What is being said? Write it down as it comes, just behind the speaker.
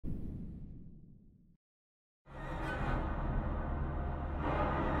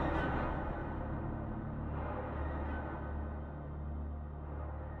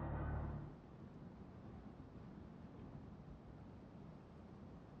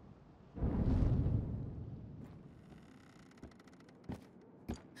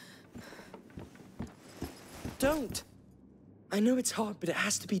don't. I know it's hard, but it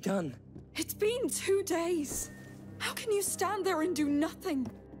has to be done. It's been 2 days. How can you stand there and do nothing?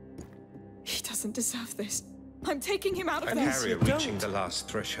 He doesn't deserve this. I'm taking him out of there. A carrier reaching the last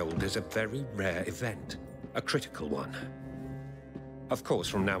threshold is a very rare event. A critical one. Of course,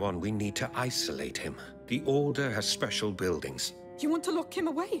 from now on, we need to isolate him. The Order has special buildings. You want to lock him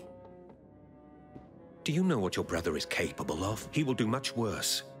away? Do you know what your brother is capable of? He will do much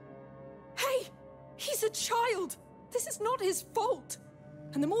worse. Hey! He's a child! This is not his fault!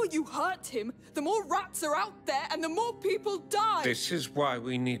 And the more you hurt him, the more rats are out there and the more people die! This is why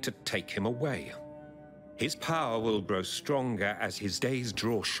we need to take him away. His power will grow stronger as his days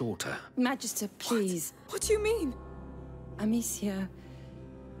draw shorter. Magister, please. What do you mean? Amicia,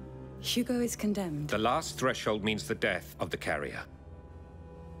 Hugo is condemned. The last threshold means the death of the carrier.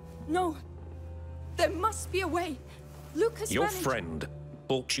 No. There must be a way. Lucas Your friend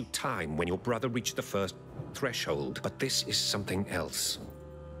bought you time when your brother reached the first threshold, but this is something else.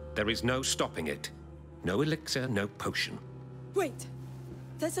 There is no stopping it. No elixir, no potion. Wait.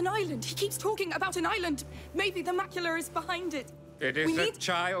 There's an island. He keeps talking about an island. Maybe the macula is behind it. It is a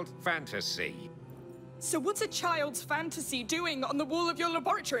child fantasy. So what's a child's fantasy doing on the wall of your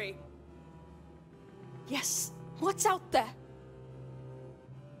laboratory? Yes. What's out there?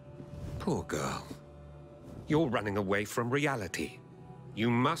 Poor girl. You're running away from reality. You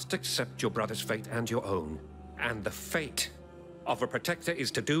must accept your brother's fate and your own. And the fate of a protector is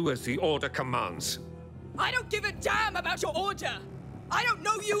to do as the Order commands. I don't give a damn about your order! I don't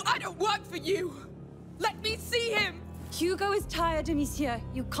know you, I don't work for you! Let me see him! Hugo is tired, Amicia.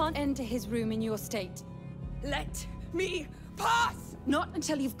 You can't enter his room in your state. Let me pass! Not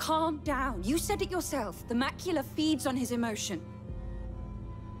until you've calmed down. You said it yourself. The macula feeds on his emotion.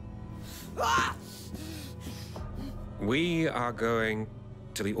 Ah! We are going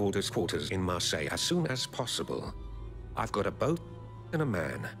to the Order's quarters in Marseille as soon as possible. I've got a boat and a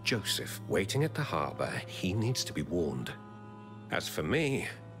man, Joseph, waiting at the harbor. He needs to be warned. As for me,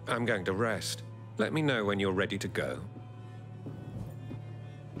 I'm going to rest. Let me know when you're ready to go.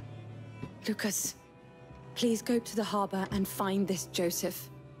 Lucas, please go to the harbor and find this Joseph.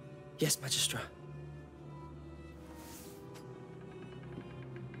 Yes, Magistra.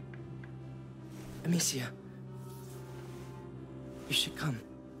 Amicia. You should come.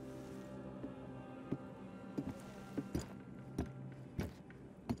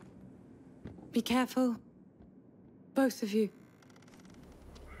 Be careful. Both of you.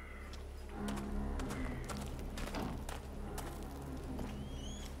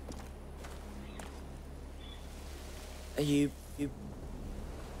 Are you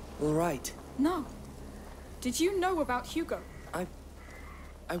all right? No. Did you know about Hugo?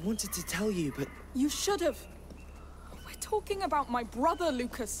 I wanted to tell you, but... You should have. We're talking about my brother,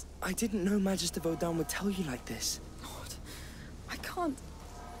 Lucas. I didn't know Magister Vaudin would tell you like this. Lord, I can't.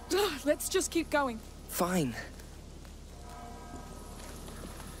 Let's just keep going. Fine.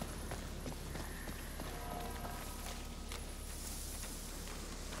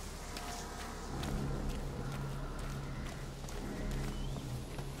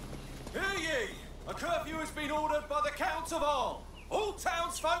 Hear ye! A curfew has been ordered by the Count of Arles. All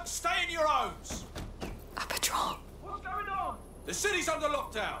townsfolk stay in your homes. A patrol. What's going on? The city's under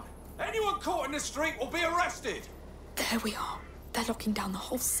lockdown. Anyone caught in the street will be arrested. There we are. They're locking down the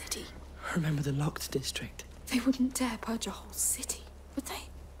whole city. Remember the locked district? They wouldn't dare purge a whole city, would they?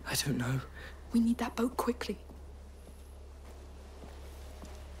 I don't know. We need that boat quickly.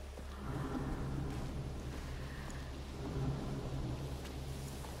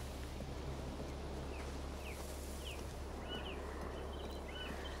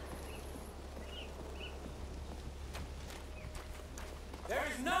 There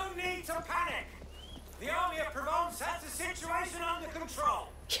is no need to panic. The army of Provence has the situation under control.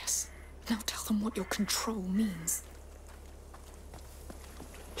 Yes. Now tell them what your control means.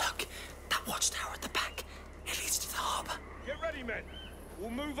 Look, that watchtower at the back. It leads to the harbor. Get ready, men. We'll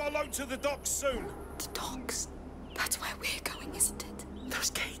move our load to the docks soon. The docks? That's where we're going, isn't it?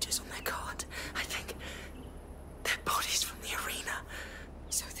 Those cages on their guard. I think they're bodies from the arena.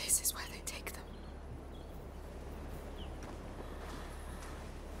 So this is where they take them.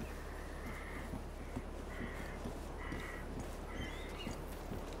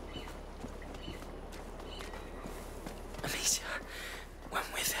 Amicia, when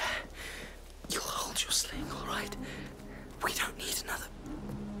we're there, you'll hold your sling, all right? We don't need another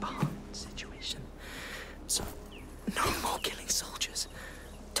barn situation. So, no more killing soldiers.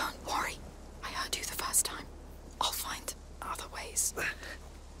 Don't worry. I heard you the first time. I'll find other ways.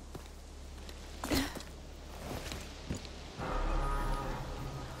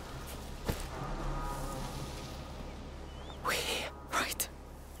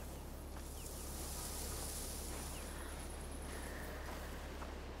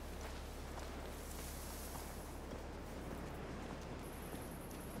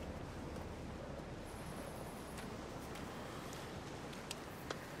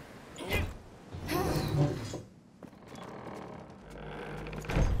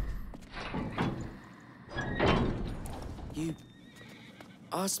 You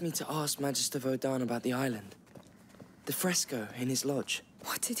asked me to ask Magister Vodan about the island. The fresco in his lodge.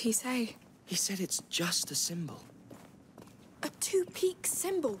 What did he say? He said it's just a symbol. A two-peak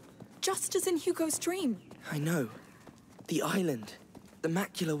symbol, just as in Hugo's dream. I know. The island, the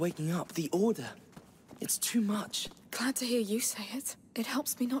macula waking up, the order. It's too much. Glad to hear you say it. It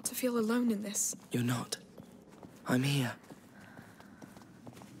helps me not to feel alone in this. You're not. I'm here.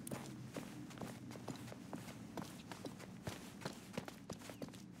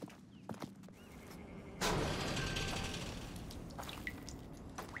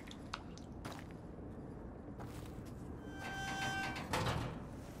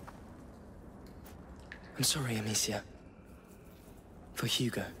 I'm sorry, Amicia. For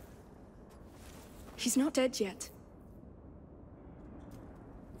Hugo. He's not dead yet.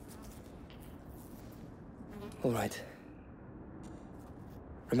 All right.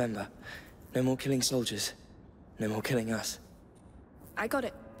 Remember, no more killing soldiers. No more killing us. I got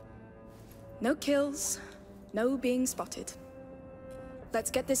it. No kills, no being spotted.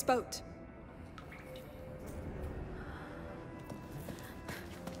 Let's get this boat.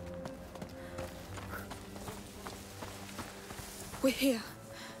 We're here.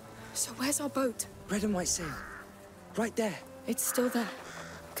 So where's our boat? Red and white sail. Right there. It's still there.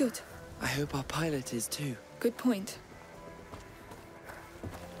 Good. I hope our pilot is too. Good point.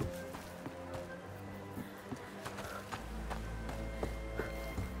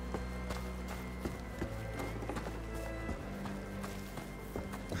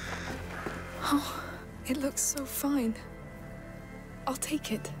 Oh, it looks so fine. I'll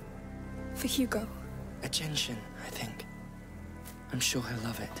take it. For Hugo. A gentian, I think. I'm sure he'll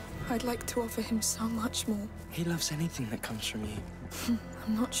love it. I'd like to offer him so much more. He loves anything that comes from you.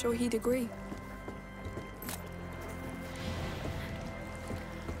 I'm not sure he'd agree.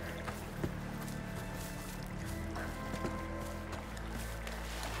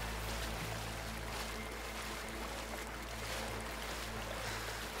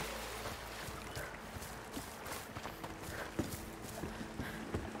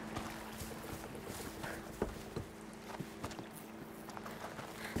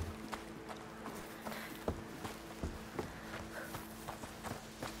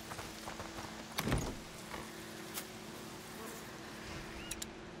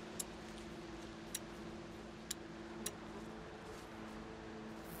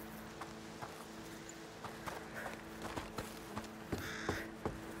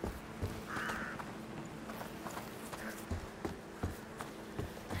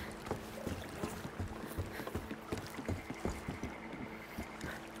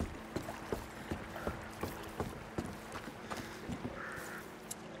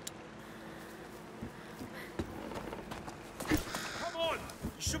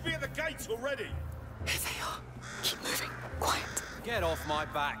 Should be at the gates already. Here they are. Keep moving. Quiet. Get off my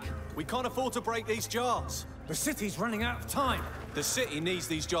back. We can't afford to break these jars. The city's running out of time. The city needs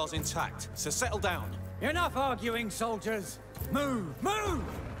these jars intact, so settle down. Enough arguing, soldiers. Move! Move!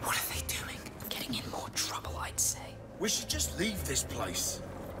 What are they doing? Getting in more trouble, I'd say. We should just leave this place.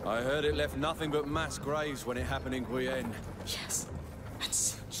 I heard it left nothing but mass graves when it happened in Requiem. Yes. And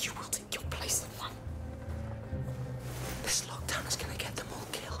soon you will take your place in one. This lockdown is gonna get them all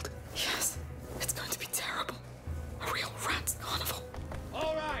killed. Yes. It's going to be terrible. A real rat's carnival.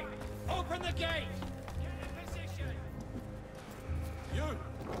 All right! Open the gate! Get in position! You,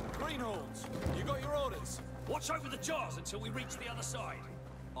 greenhorns, you got your orders? Watch over the jars until we reach the other side.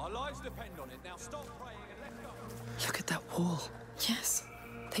 Our lives depend on it. Now stop praying and let's go. Look at that wall. Yes.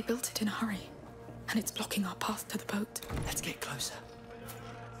 They built it in a hurry. And it's blocking our path to the boat. Let's get closer.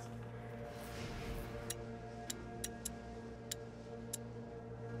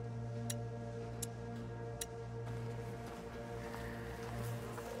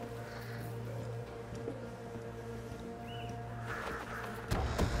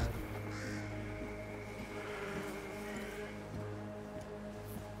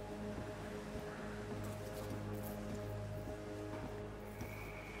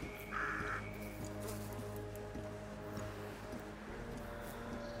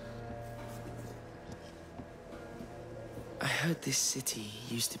 I heard this city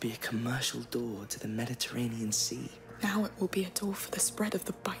used to be a commercial door to the Mediterranean Sea. Now it will be a door for the spread of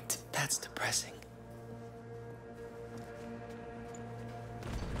the bite. That's depressing.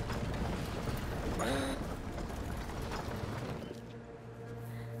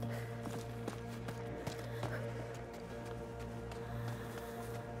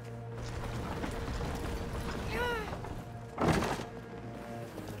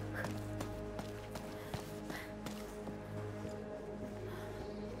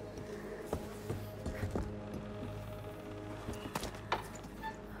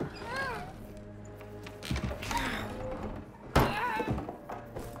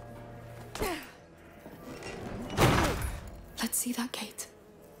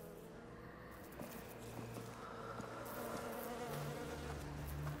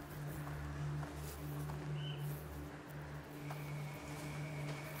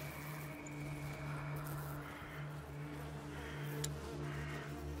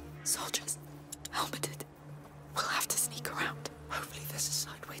 Soldiers. Helmeted. We'll have to sneak around. Hopefully there's a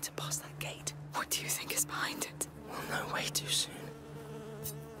side way to pass that gate. What do you think is behind it? We'll know way too soon.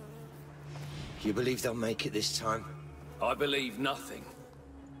 You believe they'll make it this time? I believe nothing.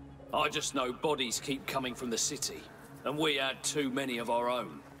 I just know bodies keep coming from the city, and we had too many of our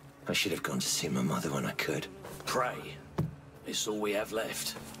own. I should have gone to see my mother when I could. Pray. It's all we have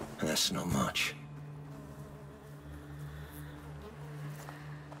left. And that's not much.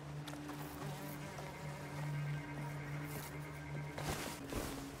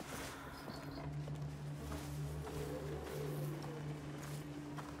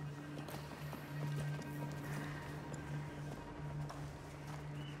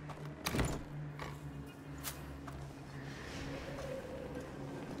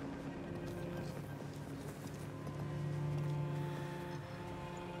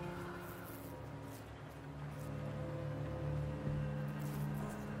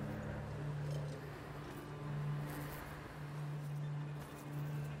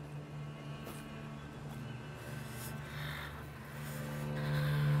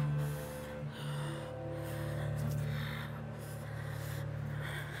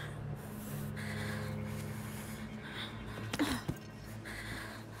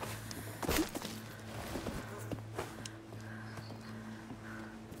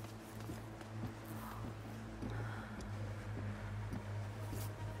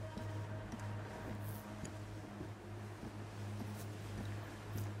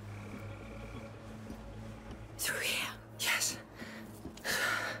 Through here. Yes.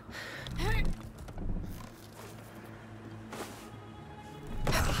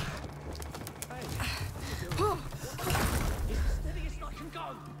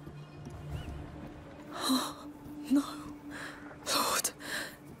 No. Lord,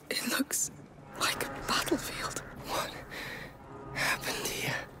 it looks like a battlefield. What happened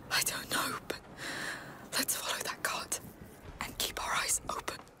here? I don't know, but let's follow that cart and keep our eyes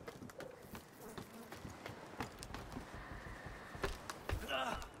open.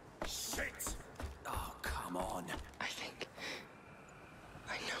 Shit! Oh, come on. I think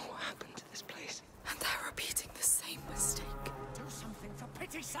I know what happened to this place. And they're repeating the same mistake. Do something for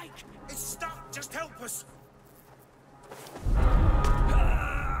pity's sake! It's stuck! Just help us!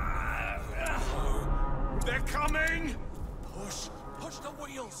 They're coming! Push! Push the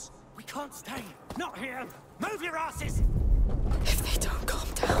wheels! We can't stay! Not here! Move your asses! If they don't calm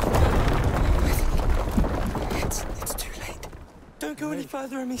down. It's too late. Don't go any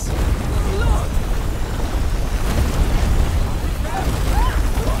further, Amicia.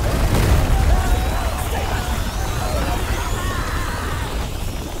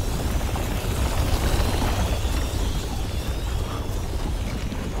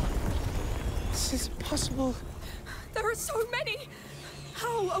 This is impossible. There are so many!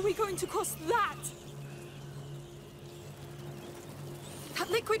 How are we going to cross that?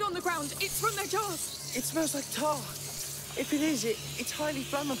 That liquid on the ground, it's from their jars. It smells like tar. If it is, it's highly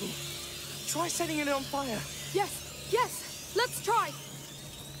flammable. Try setting it on fire. Yes, let's try.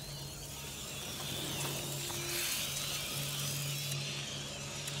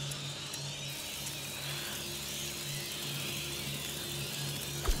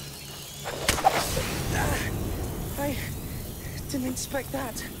 I didn't expect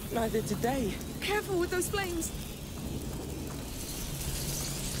that. Neither did they. Careful with those flames.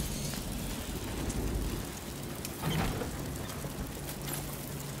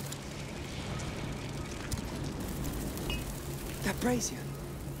 That brazier,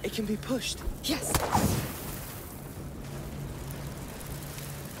 it can be pushed. Yes.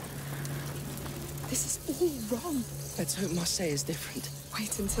 This is all wrong. Let's hope Marseille is different.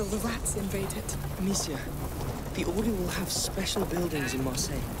 Wait until the rats invade it. Amicia, the Order will have special buildings in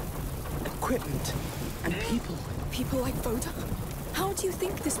Marseille. Equipment and people. People like Voda? How do you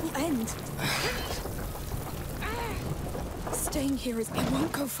think this will end? Staying here is... It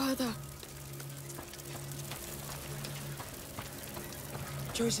won't go further.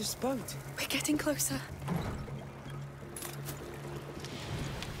 Joseph's boat. We're getting closer.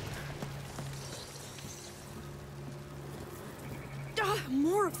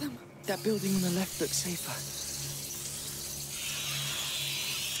 More of them. That building on the left looks safer.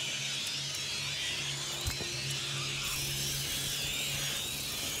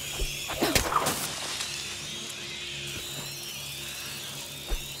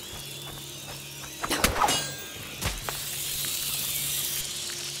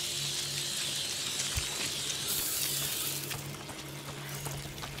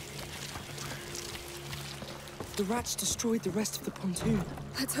 The rats destroyed the rest of the pontoon.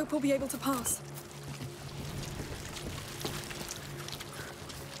 Let's hope we'll be able to pass.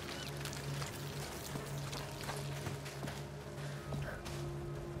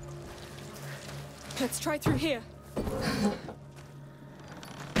 Let's try through here.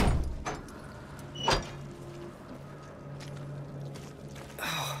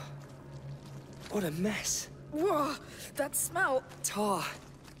 What a mess. Whoa, that smell. Tar.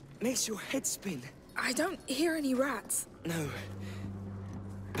 Makes your head spin. I don't hear any rats. No.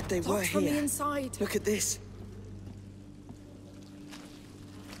 But they were Locked from the here. inside. Look at this.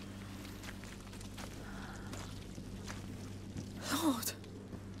 Lord,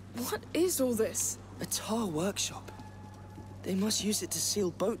 what is all this? A tar workshop. They must use it to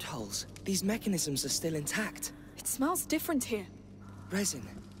seal boat hulls. These mechanisms are still intact. It smells different here. Resin.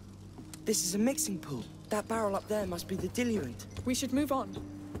 This is a mixing pool. That barrel up there must be the diluent. We should move on.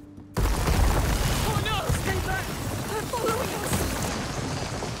 Oh no! Stay back! They're following us!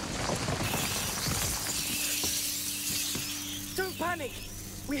 Don't panic!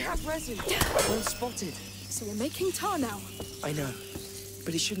 We have resin. Well spotted. So we're making tar now. I know,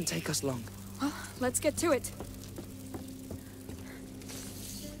 but it shouldn't take us long. Well, let's get to it.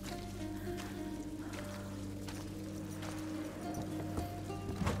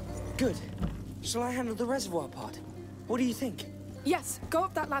 Good. Shall I handle the reservoir part? What do you think? Yes, go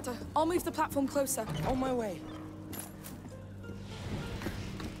up that ladder. I'll move the platform closer. On my way.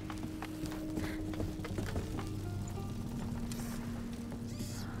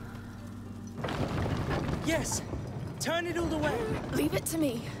 Yes! Turn it all the way! Leave it to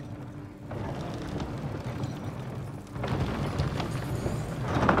me.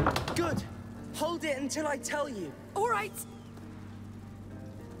 Good! Hold it until I tell you. All right,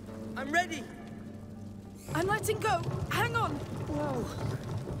 I'm ready! I'm letting go. Hang on. Whoa!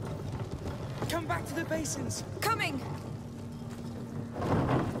 Come back to the basins. Coming.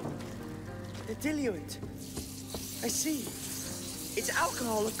 The diluent. I see. It's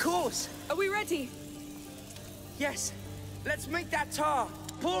alcohol, of course. Are we ready? Yes. Let's make that tar.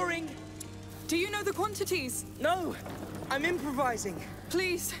 Pouring. Do you know the quantities? No. I'm improvising.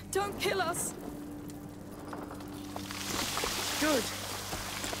 Please, don't kill us. Good.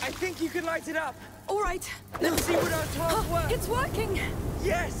 I think you can light it up. All right. Let's see what our tars work. It's working.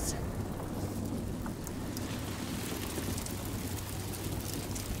 Yes!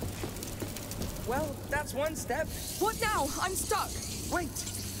 Well, that's one step. What now? I'm stuck. Wait.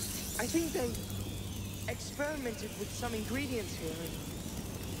 I think they experimented with some ingredients here.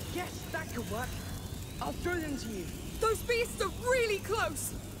 Yes, that could work. I'll throw them to you. Those beasts are really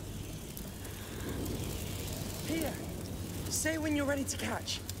close. Here. Say when you're ready to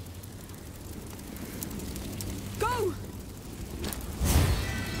catch. Go!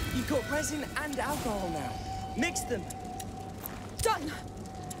 You've got resin and alcohol now. Mix them. Done.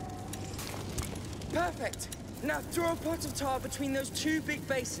 Perfect. Now throw a pot of tar between those two big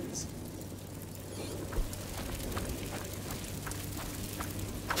basins.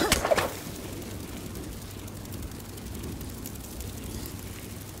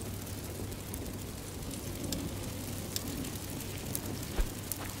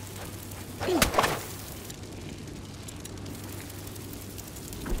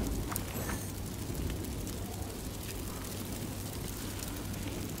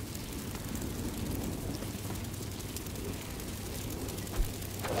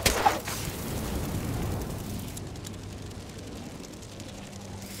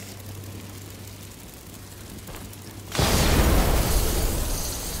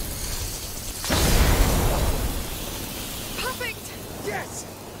 Yes!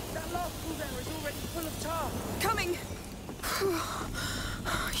 That last pool there is already full of tar. Coming.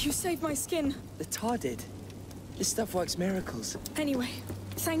 You saved my skin. The tar did. This stuff works miracles. Anyway,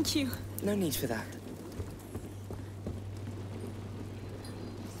 thank you. No need for that.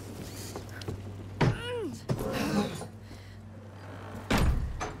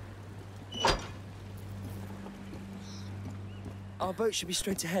 Our boat should be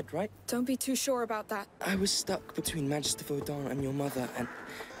straight ahead, right? Don't be too sure about that. I was stuck between Magister Vaudin and your mother, and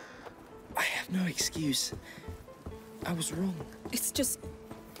I have no excuse. I was wrong. It's just...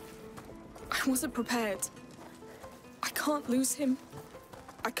 I wasn't prepared. I can't lose him.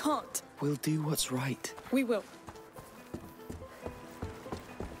 I can't. We'll do what's right. We will.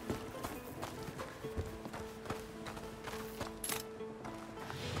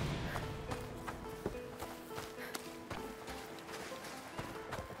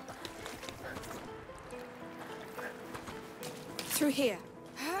 Through here.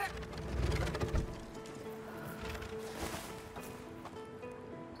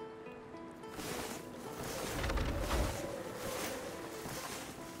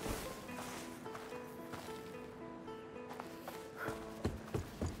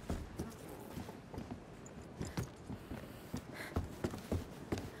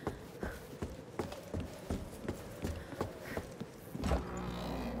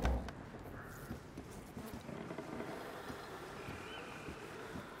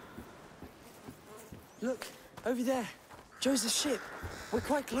 Look, over there. Joseph's ship. We're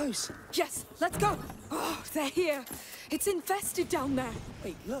quite close. Yes, let's go. Oh, they're here. It's infested down there.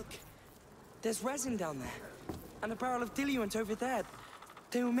 Wait, look. There's resin down there. And a barrel of diluent over there.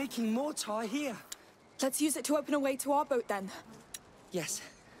 They were making more tar here. Let's use it to open a way to our boat then. Yes.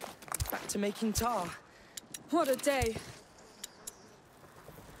 Back to making tar. What a day.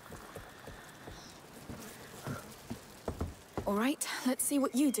 All right, let's see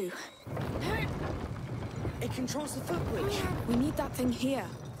what you do. It controls the footbridge. We need that thing here.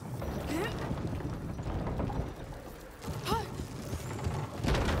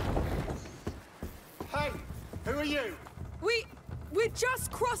 Hey, who are you? We're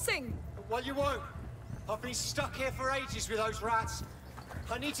just crossing. Well, you won't. I've been stuck here for ages with those rats.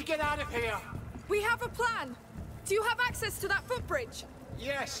 I need to get out of here. We have a plan. Do you have access to that footbridge?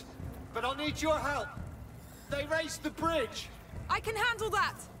 Yes, but I'll need your help. They raised the bridge. I can handle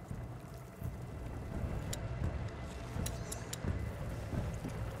that.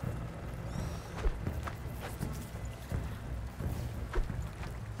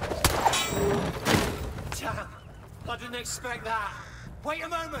 Damn, I didn't expect that. Wait a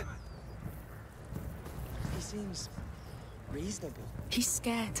moment. He seems reasonable. He's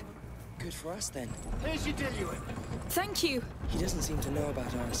scared. Good for us then. Here's your diluent. Thank you. He doesn't seem to know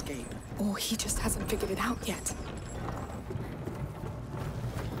about our escape. Or he just hasn't figured it out yet.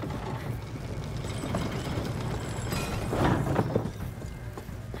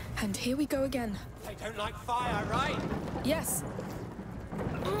 And here we go again. They don't like fire, right? Yes.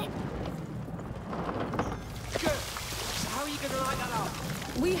 Good. So how are you going to light that up?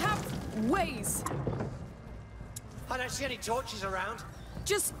 We have ways. I don't see any torches around.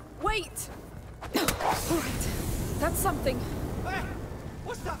 Just wait. All right. That's something. Hey,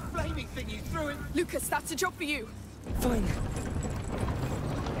 what's that flaming thing you threw in? Lucas, that's a job for you. Fine.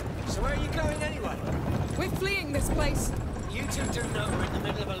 So where are you going anyway? We're fleeing this place. You two do know we're in the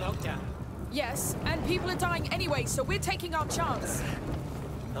middle of a lockdown. Yes, and people are dying anyway, so we're taking our chance.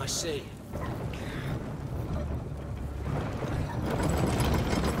 I see.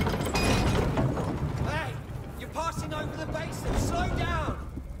 Hey, you're passing over the basin. Slow down.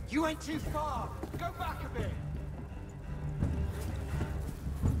 You went too far. Go back a bit.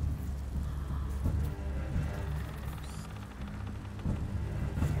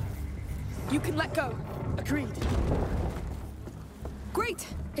 You can let go. Agreed. Great.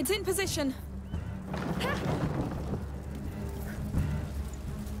 It's in position. There.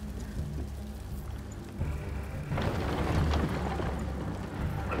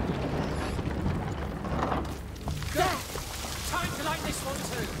 Time to light this one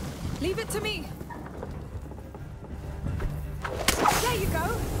too. Leave it to me. There you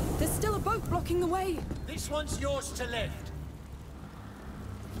go. There's still a boat blocking the way. This one's yours to lift.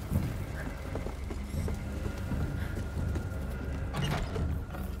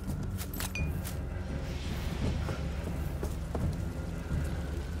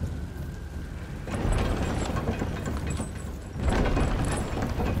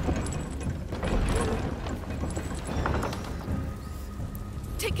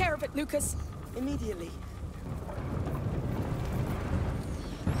 Take care of it, Lucas. Immediately.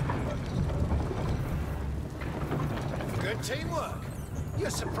 Good teamwork.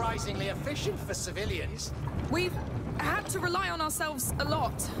 You're surprisingly efficient for civilians. We've had to rely on ourselves a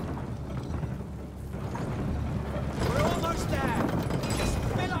lot. We're almost there. Just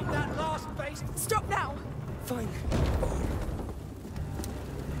fill up that last base. Stop now. Fine.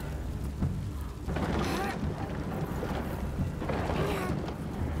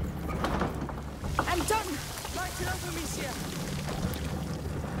 I'm done. Light it up, Amicia.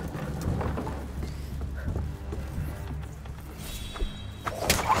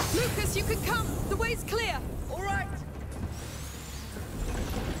 Lucas, you can come. The way's clear. All right.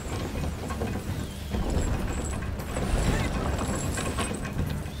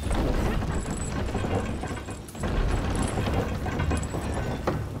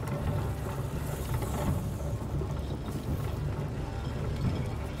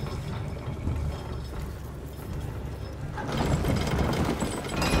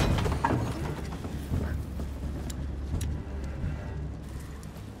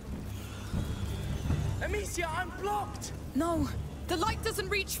 Amicia, I'm blocked! No, the light doesn't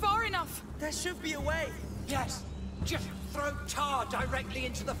reach far enough. There should be a way. Yes. Just throw tar directly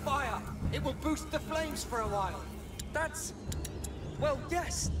into the fire. It will boost the flames for a while. That's... well,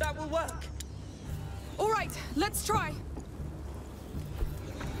 yes, that will work. All right, let's try.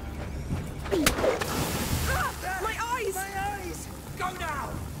 My eyes! My eyes! Go now!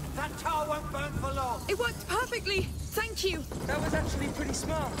 That tar won't burn for long. It worked perfectly. Thank you. That was actually pretty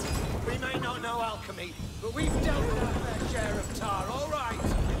smart. We may not know alchemy, but we've dealt with our fair share of tar, all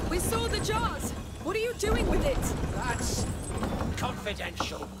right? We saw the jars. What are you doing with it? That's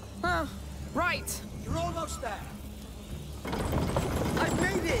confidential. Ah, right. You're almost there. I've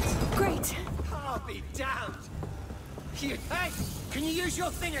made it! Great. I'll be damned. Hey, can you use your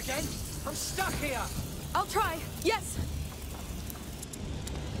thing again? I'm stuck here. I'll try. Yes.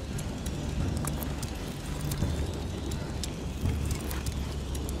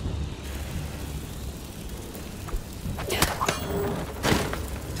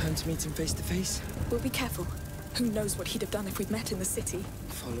 Time to meet him face to face. We'll be careful. Who knows what he'd have done if we'd met in the city?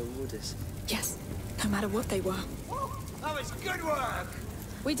 Follow orders. Yes, no matter what they were. That was good work.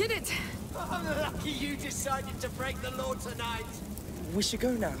 We did it. I'm lucky you decided to break the law tonight. We should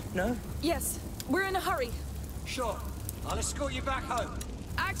go now, no? Yes, we're in a hurry. Sure, I'll escort you back home.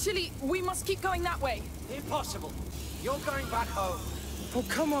 Actually, we must keep going that way. Impossible. You're going back home. Oh,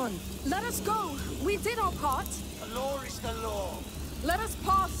 come on. Let us go. We did our part. The law is the law. Let us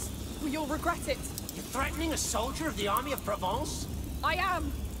pass, or you'll regret it. You're threatening a soldier of the army of Provence? I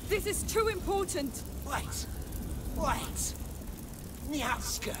am. This is too important. Wait. In the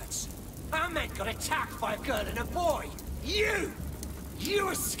outskirts, our men got attacked by a girl and a boy. You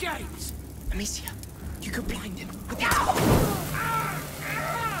escaped. Amicia, you could blind him.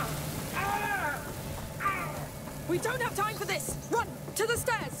 We don't have time for this. Run, to the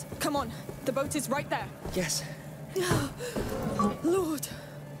stairs. Come on, the boat is right there. Yes. Lord.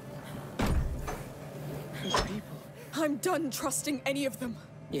 Those people. I'm done trusting any of them.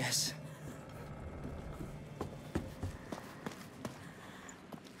 Yes.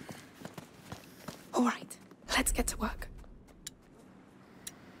 All right, let's get to work.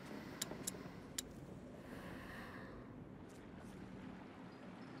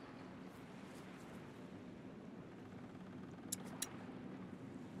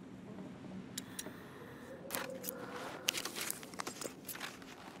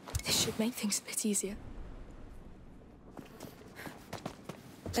 This should make things a bit easier.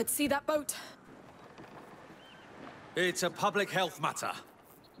 Let's see that boat. It's a public health matter.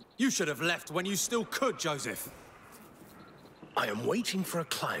 You should have left when you still could, Joseph. I am waiting for a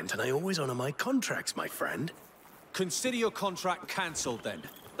client, and I always honor my contracts, my friend. Consider your contract cancelled, then.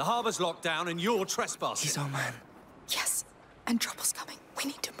 The harbor's locked down, and you're trespassing. He's our man. Yes, and trouble's coming. We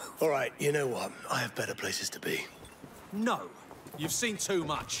need to move. All right, you know what? I have better places to be. No. You've seen too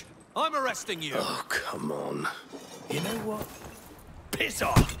much. I'm arresting you. Oh, come on. You know what? Piss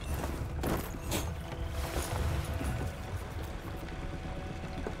off!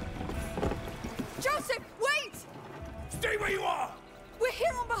 Joseph, wait! Stay where you are! We're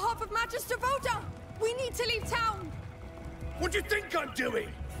here on behalf of Magister Voda! We need to leave town! What do you think I'm doing?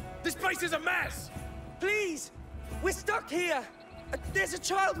 This place is a mess! Please! We're stuck here! There's a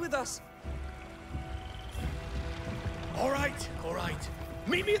child with us! All right.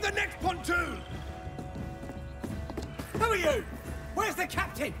 Meet me at the next pontoon! Who are you? Where's the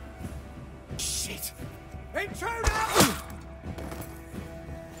captain? Shit! Intruder!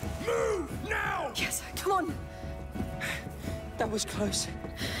 Move, now! Yes, come on! That was close.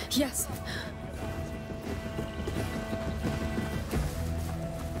 Yes.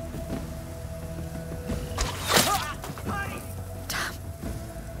 Damn.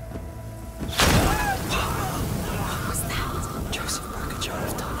 What was that? Joseph broke a jar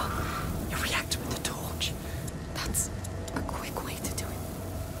of tar. You react with the torch. That's a quick way to do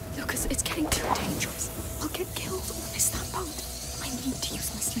it. Lucas, it's getting too dangerous. We'll get killed or miss that boat. I need to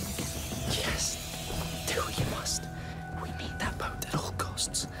use my sling again. Yes. Do what you must. We need that boat at all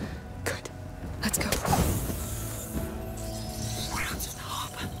costs. Good. Let's go. We're out of the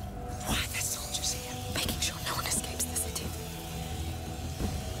harbor. Why are there soldiers here? Making sure no one escapes the city.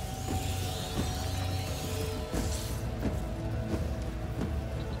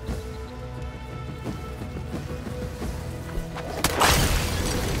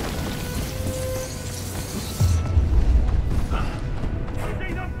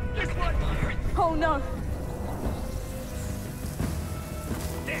 Oh no!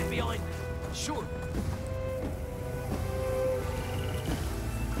 Stand behind. Sure.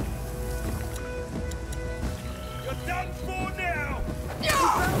 You're done for now! He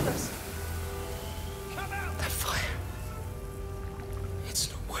found us! Come out! That fire. It's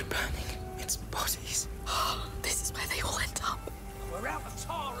not wood burning. It's bodies. This is where they all end up. We're out of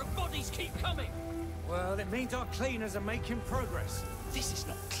tar and bodies keep coming. Well, it means our cleaners are making progress. This is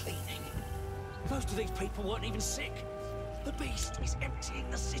not cleaning. Most of these people weren't even sick. The beast is emptying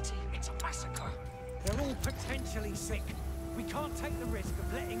the city. It's a massacre. They're all potentially sick. We can't take the risk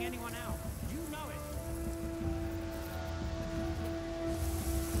of letting anyone out. You know it.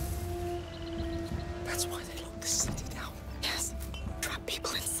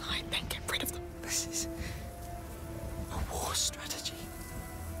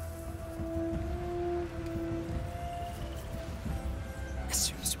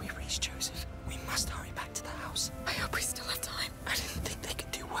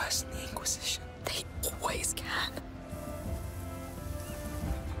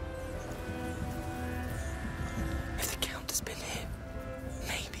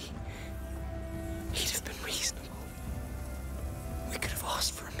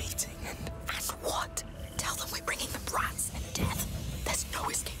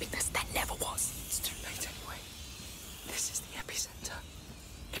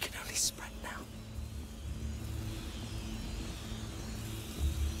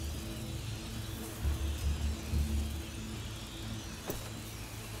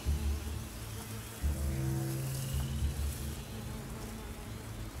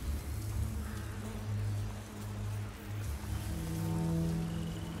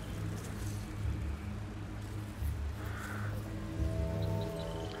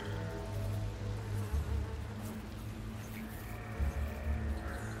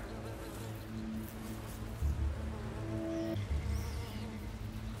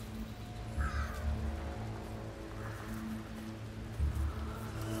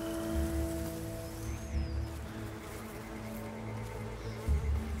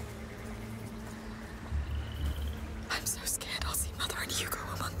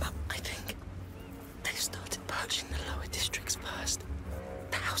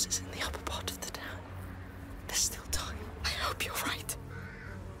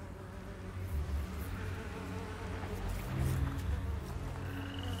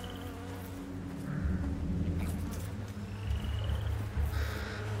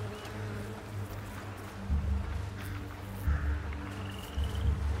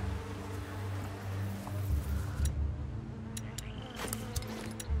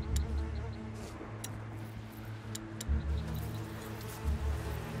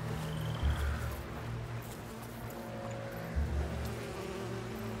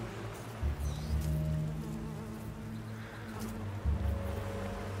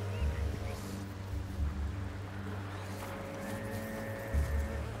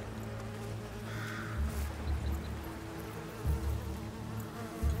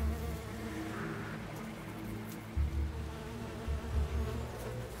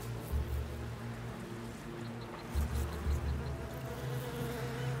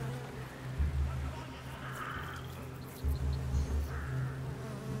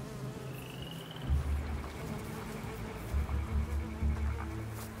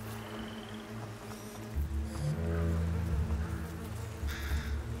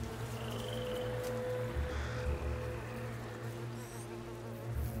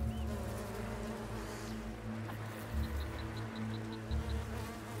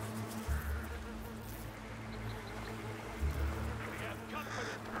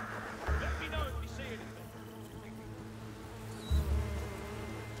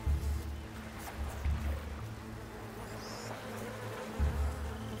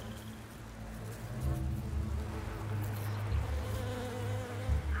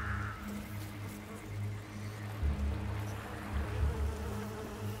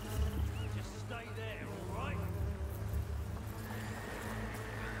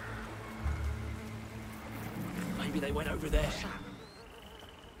 they went over there.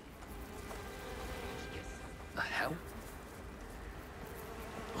 The hell?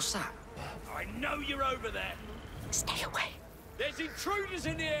 What's that? I know you're over there. Stay away. There's intruders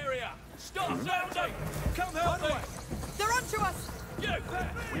in the area. Stop shouting. Come help me. They're onto us. You,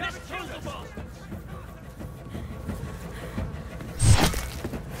 there. We haven't killed the bastard.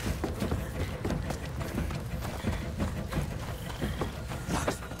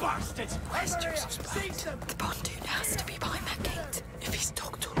 Bastards! Where's Joseph's boat? The pontoon has to be behind that gate. If he's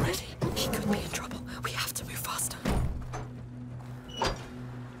docked already, he could be in trouble. We have to move faster.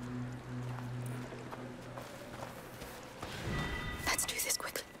 Let's do this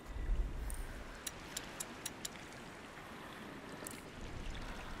quickly.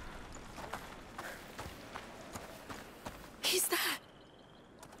 He's there.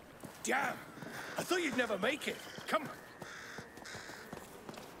 Damn! I thought you'd never make it. Come on.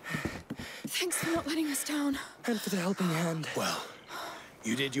 Thanks for not letting us down. And for the helping hand. Well,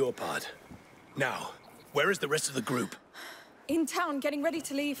 you did your part. Now, where is the rest of the group? In town, getting ready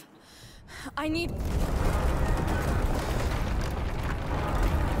to leave. I need...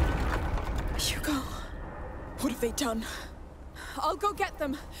 Hugo. What have they done? I'll go get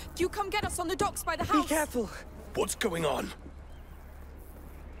them. You come get us on the docks by the house. Be careful. What's going on?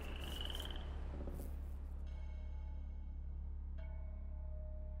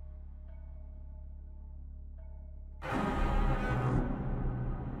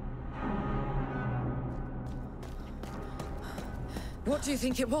 What do you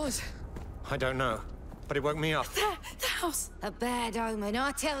think it was? I don't know, but it woke me up. There, the house. A bad omen,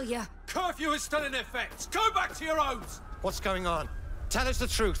 I tell you. Curfew is still in effect. Go back to your homes. What's going on? Tell us the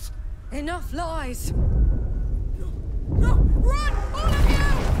truth. Enough lies. No, run, all of you!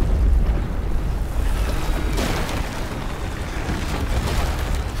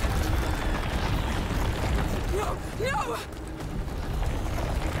 No, no!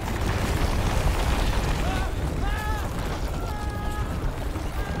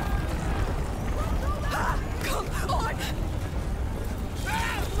 Come on!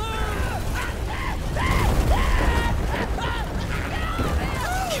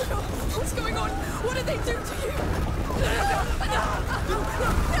 What's going on? What did they do to you? No!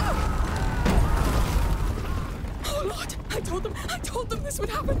 Oh, Lord! I told them this would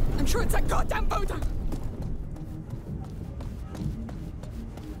happen! I'm sure it's that goddamn Boda!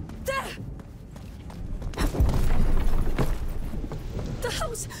 There! The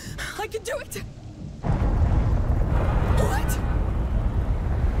house! I can do it! What?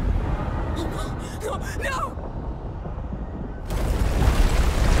 Oh, no!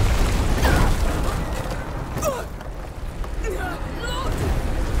 No! Lord!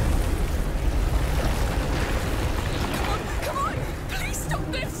 Come on! Please stop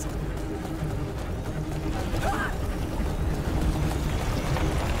this!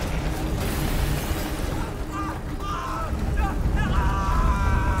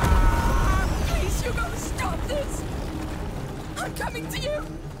 Please, Hugo, stop this! I'm coming to you!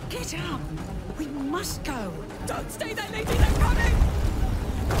 Get up. We must go. Don't stay there, lady, they're coming!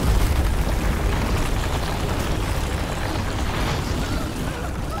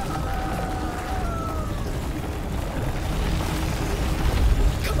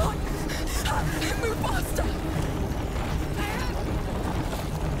 Come on! Move faster!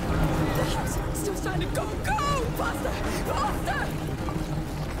 The house still standing. Go! Go! Faster! Faster!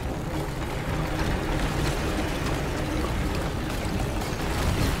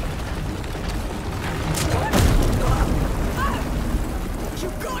 You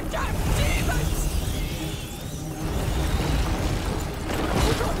goddamn demons!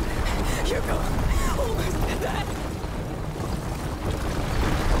 Hugo! Almost there!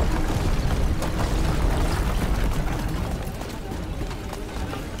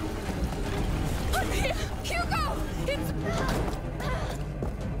 I'm here! Hugo! It's...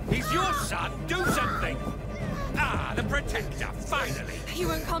 He's your son! Do something! Ah, the Protector, finally! You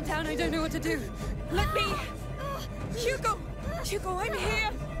won't calm down, I don't know what to do. Let me... Hugo! Hugo, I'm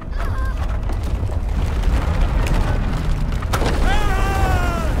here!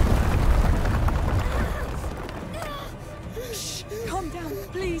 Shh! Calm down,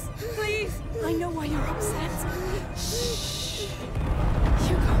 please, please! I know why you're upset. Shh!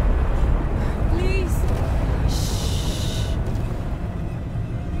 Hugo, please! Shh!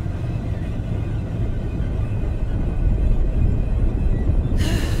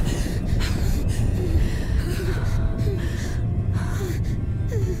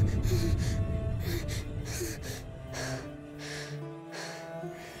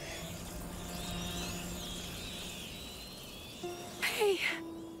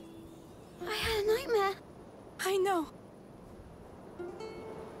 I know.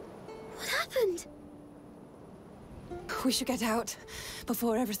 What happened? We should get out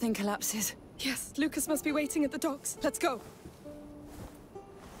before everything collapses. Yes, Lucas must be waiting at the docks. Let's go.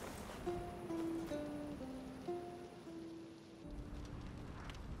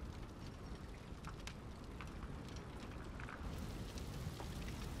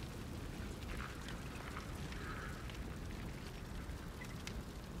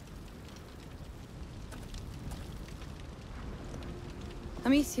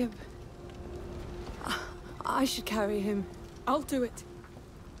 Amicia, I should carry him. I'll do it.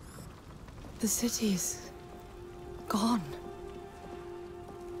 The city's gone.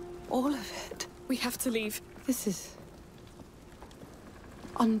 All of it. We have to leave. This is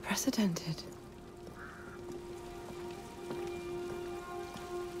unprecedented.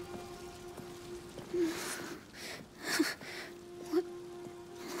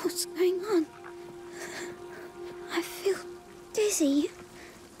 What's going on? I feel dizzy.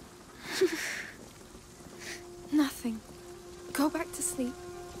 Nothing. Go back to sleep.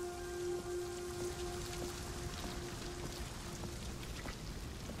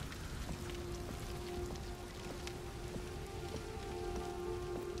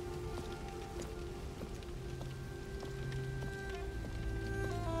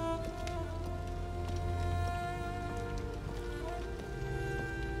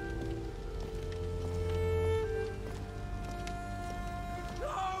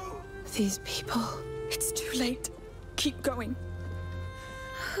 These people. It's too late. Keep going.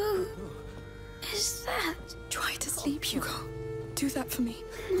 Who is that? Try to sleep, Hugo. Do that for me.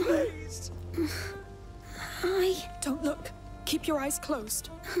 Please. Don't look. Keep your eyes closed.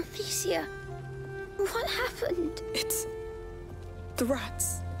 Amicia, what happened? It's the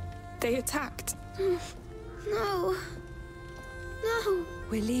rats. They attacked. No. No.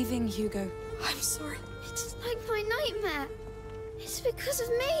 We're leaving, Hugo. I'm sorry. It's like my nightmare. It's because of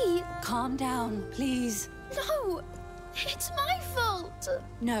me. Calm down, please. No. It's my fault.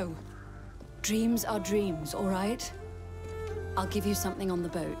 No. Dreams are dreams, all right? I'll give you something on the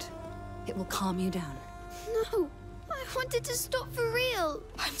boat. It will calm you down. No. I wanted to stop for real.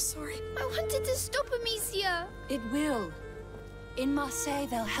 I'm sorry. I wanted to stop Amicia. It will. In Marseille,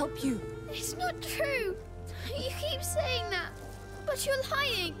 they'll help you. It's not true. You keep saying that. But you're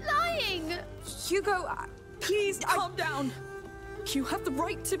lying. Lying. Hugo, please calm down. You have the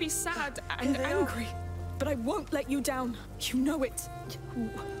right to be sad and angry. But I won't let you down. You know it.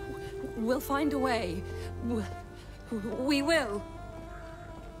 We'll find a way. We will.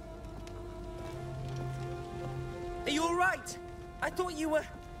 Are you all right? I thought you were...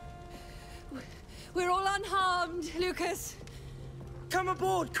 We're all unharmed, Lucas. Come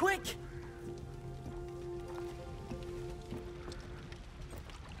aboard, quick!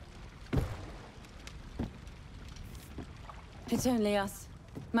 It's only us.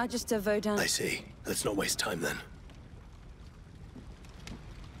 Magister Vaudin. I see. Let's not waste time then.